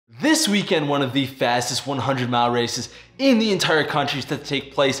This weekend, one of the fastest 100-mile races in the entire country is to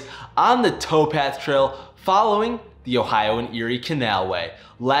take place on the Towpath Trail following the Ohio and Erie Canalway.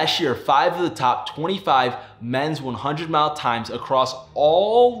 Last year, 5 of the top 25 men's 100-mile times across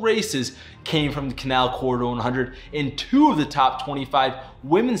all races came from the Canal Corridor 100, and 2 of the top 25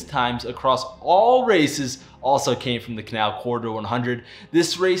 women's times across all races also came from the Canal Corridor 100.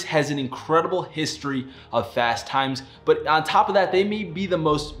 This race has an incredible history of fast times, but on top of that, they may be the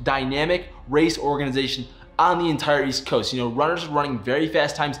most dynamic race organization on the entire East Coast. You know, runners are running very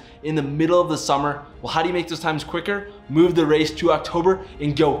fast times in the middle of the summer. Well, how do you make those times quicker? Move the race to October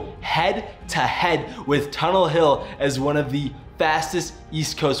and go head to head with Tunnel Hill as one of the fastest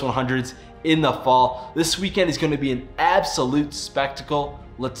East Coast 100s in the fall. This weekend is going to be an absolute spectacle.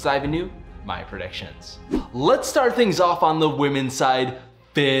 Let's dive into my predictions. Let's start things off on the women's side.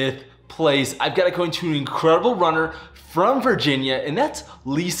 5th place. I've got to go into an incredible runner from Virginia, and that's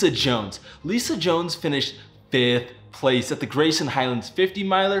Lisa Jones. Lisa Jones finished 5th place at the Grayson Highlands 50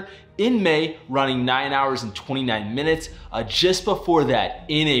 miler in May, running 9 hours and 29 minutes. Just before that,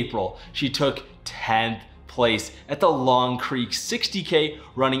 in April, she took 10th place at the Long Creek 60K,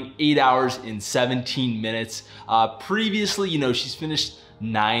 running 8 hours and 17 minutes. Previously, you know, she's finished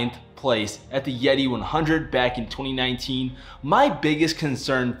 9th place at the Yeti 100 back in 2019. My biggest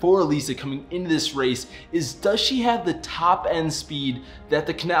concern for Lisa coming into this race is, does she have the top end speed that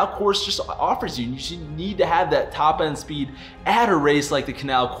the Canal course just offers you? You need to have that top end speed at a race like the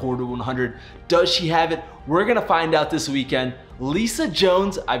Canal Corridor 100. Does she have it? We're gonna find out this weekend. Lisa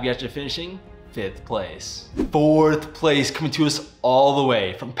Jones, I've got you finishing 5th place. 4th place, coming to us all the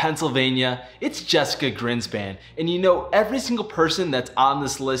way from Pennsylvania, it's Jessica Grinspan. And you know, every single person that's on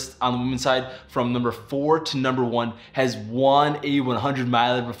this list on the women's side from number 4 to number 1 has won a 100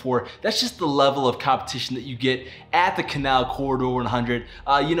 miler before. That's just the level of competition that you get at the Canal Corridor 100.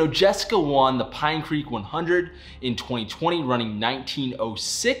 You know, Jessica won the Pine Creek 100 in 2020, running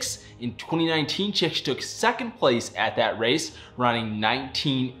 19:06. In 2019, she took 2nd place at that race, running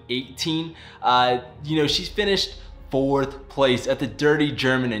 19:18. You know, she's finished 4th place at the Dirty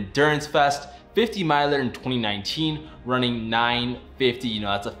German Endurance Fest 50 miler in 2019, running 9:50. You know,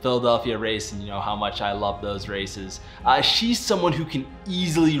 that's a Philadelphia race, and you know how much I love those races. She's someone who can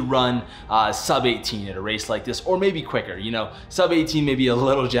easily run sub 18 at a race like this, or maybe quicker. You know, sub 18 may be a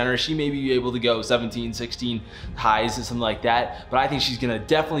little generous. She may be able to go 17, 16 highs and something like that, but I think she's gonna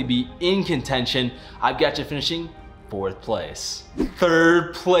definitely be in contention. I've got you finishing 4th place.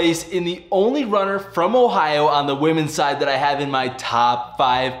 3rd place in the only runner from Ohio on the women's side that I have in my top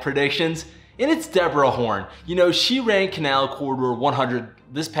 5 predictions, and it's Deborah Horn. You know, she ran Canal Corridor 100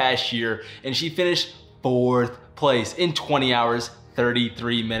 this past year, and she finished 4th place in 20 hours,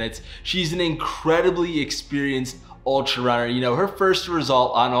 33 minutes. She's an incredibly experienced ultra runner. You know, her first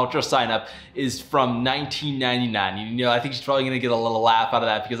result on ultra sign up is from 1999. You know, I think she's probably gonna get a little laugh out of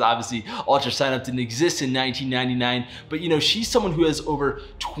that because obviously ultra sign up didn't exist in 1999, but you know, she's someone who has over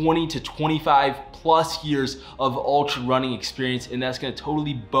 20 to 25 plus years of ultra running experience, and that's gonna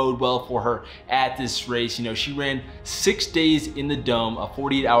totally bode well for her at this race. You know, she ran 6 days in the Dome, a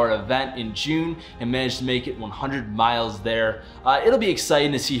 48-hour event in June, and managed to make it 100 miles there. It'll be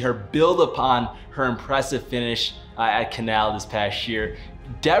exciting to see her build upon her impressive finish at Canal this past year.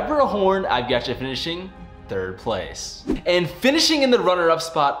 Deborah Horn, I've got you finishing 3rd place. And finishing in the runner-up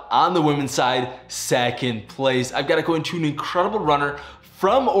spot on the women's side, 2nd place. I've got to go into an incredible runner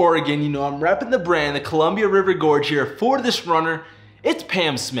from Oregon. You know, I'm repping the brand, the Columbia River Gorge here for this runner. It's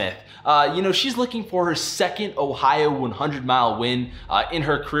Pam Smith. You know, she's looking for her 2nd Ohio 100-mile win in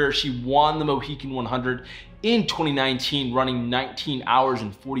her career. She won the Mohican 100 in 2019, running 19 hours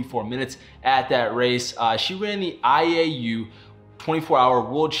and 44 minutes at that race. She ran the IAU 24-hour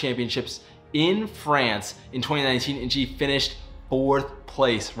World Championships in France in 2019, and she finished 4th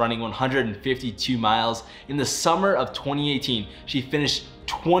place, running 152 miles. In the summer of 2018, she finished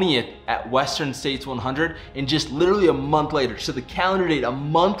 20th at Western States 100, and just literally a month later, so the calendar date, a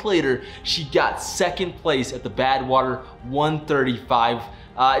month later, she got 2nd place at the Badwater 135.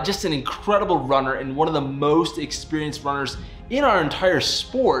 Just an incredible runner and one of the most experienced runners in our entire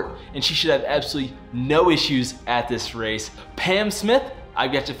sport, and she should have absolutely no issues at this race. Pam Smith,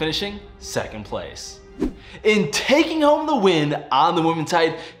 I've got you finishing 2nd place. In taking home the win on the women's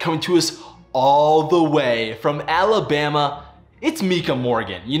side, coming to us all the way from Alabama, it's Mika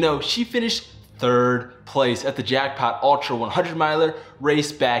Morgan. You know, she finished third place at the Jackpot Ultra 100 miler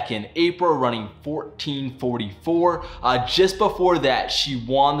race back in April, running 14:44. Just before that, she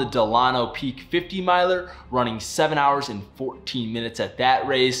won the Delano Peak 50 miler, running 7 hours and 14 minutes at that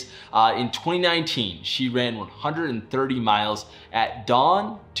race. In 2019, she ran 130 miles at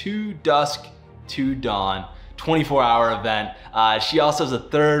dawn to dusk to dawn. 24-hour event. She also has a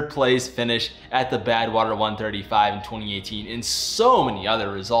third place finish at the Badwater 135 in 2018 and so many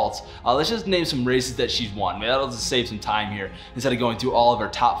other results. Let's just name some races that she's won. Maybe that'll just save some time here instead of going through all of her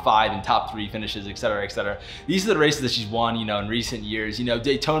top 5 and top 3 finishes, etc., etc. These are the races that she's won, you know, in recent years. You know,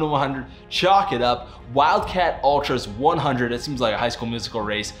 Daytona 100, chalk it up. Wildcat Ultras 100, it seems like a High School Musical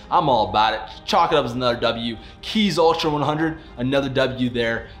race. I'm all about it. Chalk it up as another W. Keys Ultra 100, another W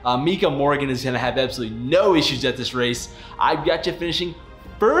there. Mika Morgan is gonna have absolutely no issues at this race. I've got you finishing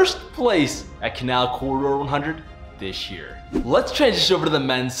first place at Canal Corridor 100 this year. Let's transition over to the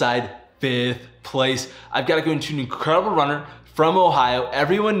men's side, 5th place. I've got to go into an incredible runner from Ohio.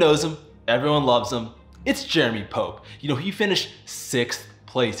 Everyone knows him, everyone loves him. It's Jeremy Pope. You know, he finished 6th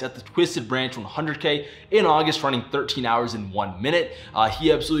place at the Twisted Branch 100K in August, running 13 hours and 1 minute. He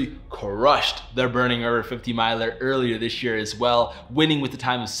absolutely crushed their Burning River 50 miler earlier this year as well, winning with the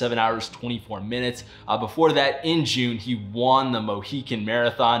time of 7 hours, 24 minutes. Before that, in June, he won the Mohican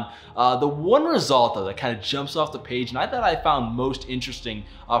Marathon. The one result though that kind of jumps off the page and I thought I found most interesting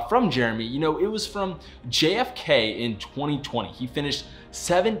from Jeremy, you know, it was from JFK in 2020. He finished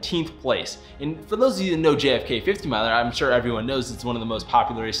 17th place. And for those of you that know JFK 50 miler, I'm sure everyone knows it's one of the most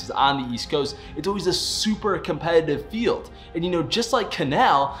popular races on the East Coast. It's always a super competitive field. And you know, just like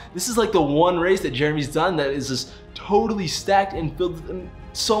Canal, this is like the one race that Jeremy's done that is just totally stacked and filled with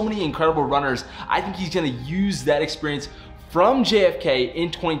so many incredible runners. I think he's gonna use that experience from JFK in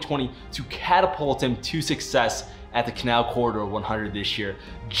 2020 to catapult him to success at the Canal Corridor 100 this year.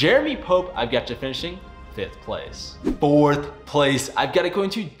 Jeremy Pope, I've got you finishing 5th place. 4th place, I've got it going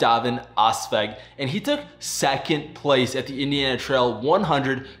to Davin Osveg, and he took 2nd place at the Indiana Trail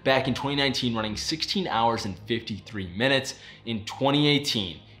 100 back in 2019, running 16 hours and 53 minutes. In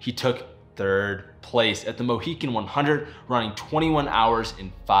 2018, he took 3rd place at the Mohican 100, running 21 hours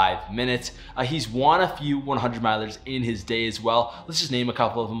and 5 minutes. He's won a few 100 milers in his day as well. Let's just name a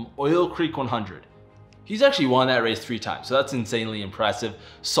couple of them. Oil Creek 100. He's actually won that race 3 times, so that's insanely impressive.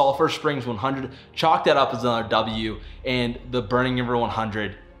 Sulphur Springs 100, chalk that up as another W, and the Burning River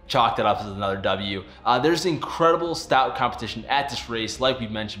 100, chalk that up as another W. There's incredible stout competition at this race, like we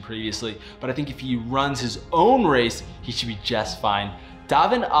mentioned previously, but I think if he runs his own race, he should be just fine.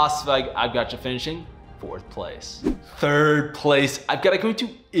 Davin Osveg, I've got you finishing 4th place. 3rd place, I've got it going to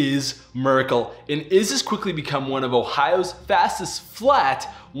Iz Merkel, and Iz has quickly become one of Ohio's fastest flat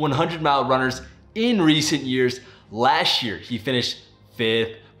 100-mile runners in recent years. Last year, he finished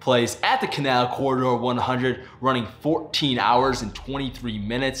 5th place at the Canal Corridor 100, running 14 hours and 23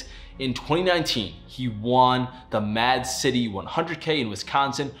 minutes. In 2019, he won the Mad City 100K in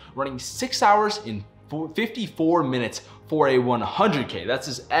Wisconsin, running 6 hours and 54 minutes for a 100K. That's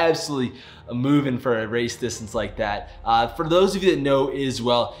just absolutely moving for a race distance like that. For those of you that know Iz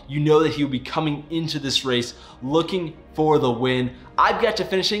well, you know that he'll be coming into this race looking for the win. I've got you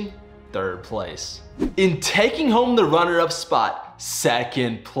finishing 3rd place. In taking home the runner-up spot,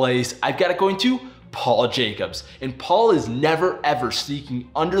 2nd place, I've got it going to Paul Jacobs. And Paul is never ever sneaking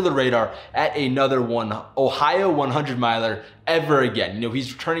under the radar at another Ohio 100 miler ever again. You know,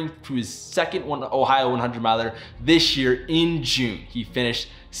 he's returning to his 2nd Ohio 100 miler this year in June. He finished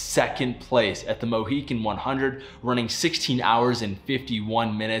 2nd place at the Mohican 100, running 16 hours and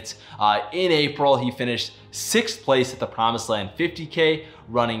 51 minutes. In April, he finished 6th place at the Promised Land 50K,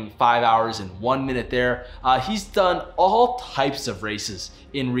 running 5 hours and 1 minute there. He's done all types of races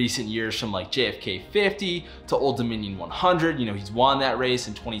in recent years, from like JFK 50 to Old Dominion 100. You know, he's won that race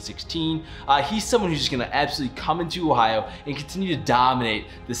in 2016. He's someone who's just gonna absolutely come into Ohio and continue to dominate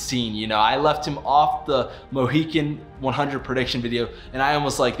the scene. You know, I left him off the Mohican 100 prediction video, and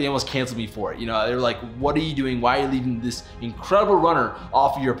they almost canceled me for it. You know, they're like, what are you doing? Why are you leaving this incredible runner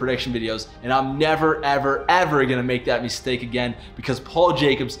off of your prediction videos? And I'm never, ever, ever gonna make that mistake again, because Paul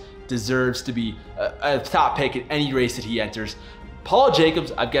Jacobs deserves to be a top pick at any race that he enters. Paul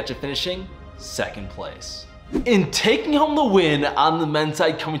Jacobs, I've got you finishing 2nd place. In taking home the win on the men's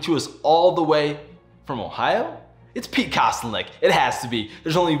side, coming to us all the way from Ohio, It's Pete Kostelnick. It has to be.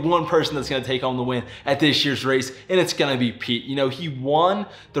 There's only one person that's gonna take home the win at this year's race, and it's gonna be Pete. You know, he won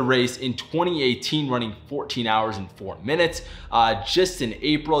the race in 2018, running 14 hours and 4 minutes. Just in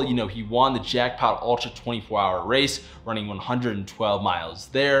April, you know, he won the Jackpot Ultra 24-hour race, running 112 miles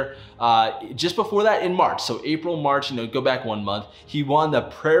there. Just before that, in March, so April, March, you know, go back 1 month, he won the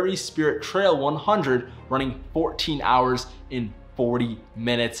Prairie Spirit Trail 100, running 14 hours and 40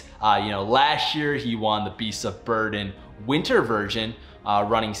 minutes. You know, last year he won the Beasts of Burden winter version,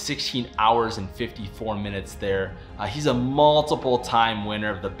 running 16 hours and 54 minutes there. He's a multiple time winner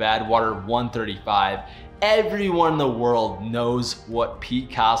of the Badwater 135. Everyone in the world knows what Pete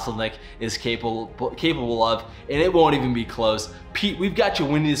Kostelnick is capable of, and it won't even be close. Pete, we've got you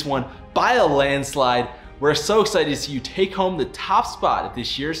winning this one by a landslide. We're so excited to see you take home the top spot at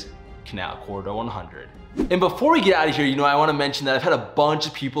this year's Canal Corridor 100. And before we get out of here, you know, I want to mention that I've had a bunch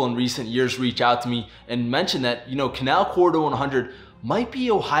of people in recent years reach out to me and mention that, you know, Canal Corridor 100 might be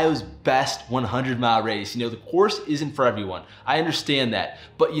Ohio's best 100-mile race. You know, the course isn't for everyone. I understand that.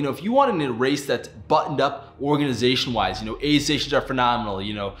 But, you know, if you want a race that's buttoned up organization-wise, you know, aid stations are phenomenal,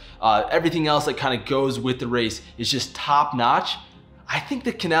 you know, everything else that kind of goes with the race is just top-notch. I think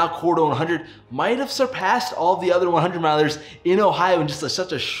the Canal Corridor 100 might have surpassed all the other 100-milers in Ohio in just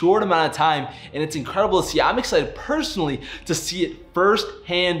such a short amount of time, and it's incredible to see. I'm excited personally to see it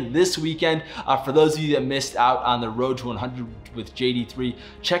firsthand this weekend. For those of you that missed out on the Road to 100 with JD3,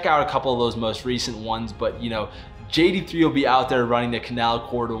 check out a couple of those most recent ones, but you know, JD3 will be out there running the Canal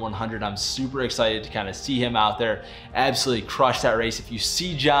Corridor 100. I'm super excited to kind of see him out there absolutely crush that race. If you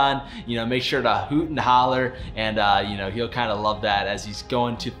see John, you know, make sure to hoot and holler, and you know, he'll kind of love that as he's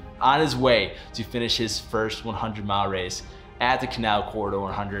going on his way to finish his first 100-mile race at the Canal Corridor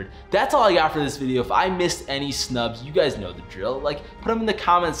 100. That's all I got for this video. If I missed any snubs, you guys know the drill. Like, put them in the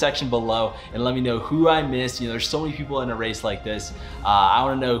comment section below and let me know who I missed. You know, there's so many people in a race like this. I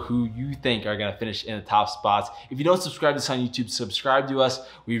wanna know who you think are gonna finish in the top spots. If you don't subscribe to us on YouTube, subscribe to us.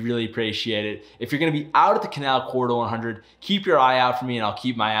 We really appreciate it. If you're gonna be out at the Canal Corridor 100, keep your eye out for me and I'll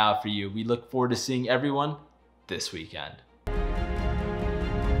keep my eye out for you. We look forward to seeing everyone this weekend.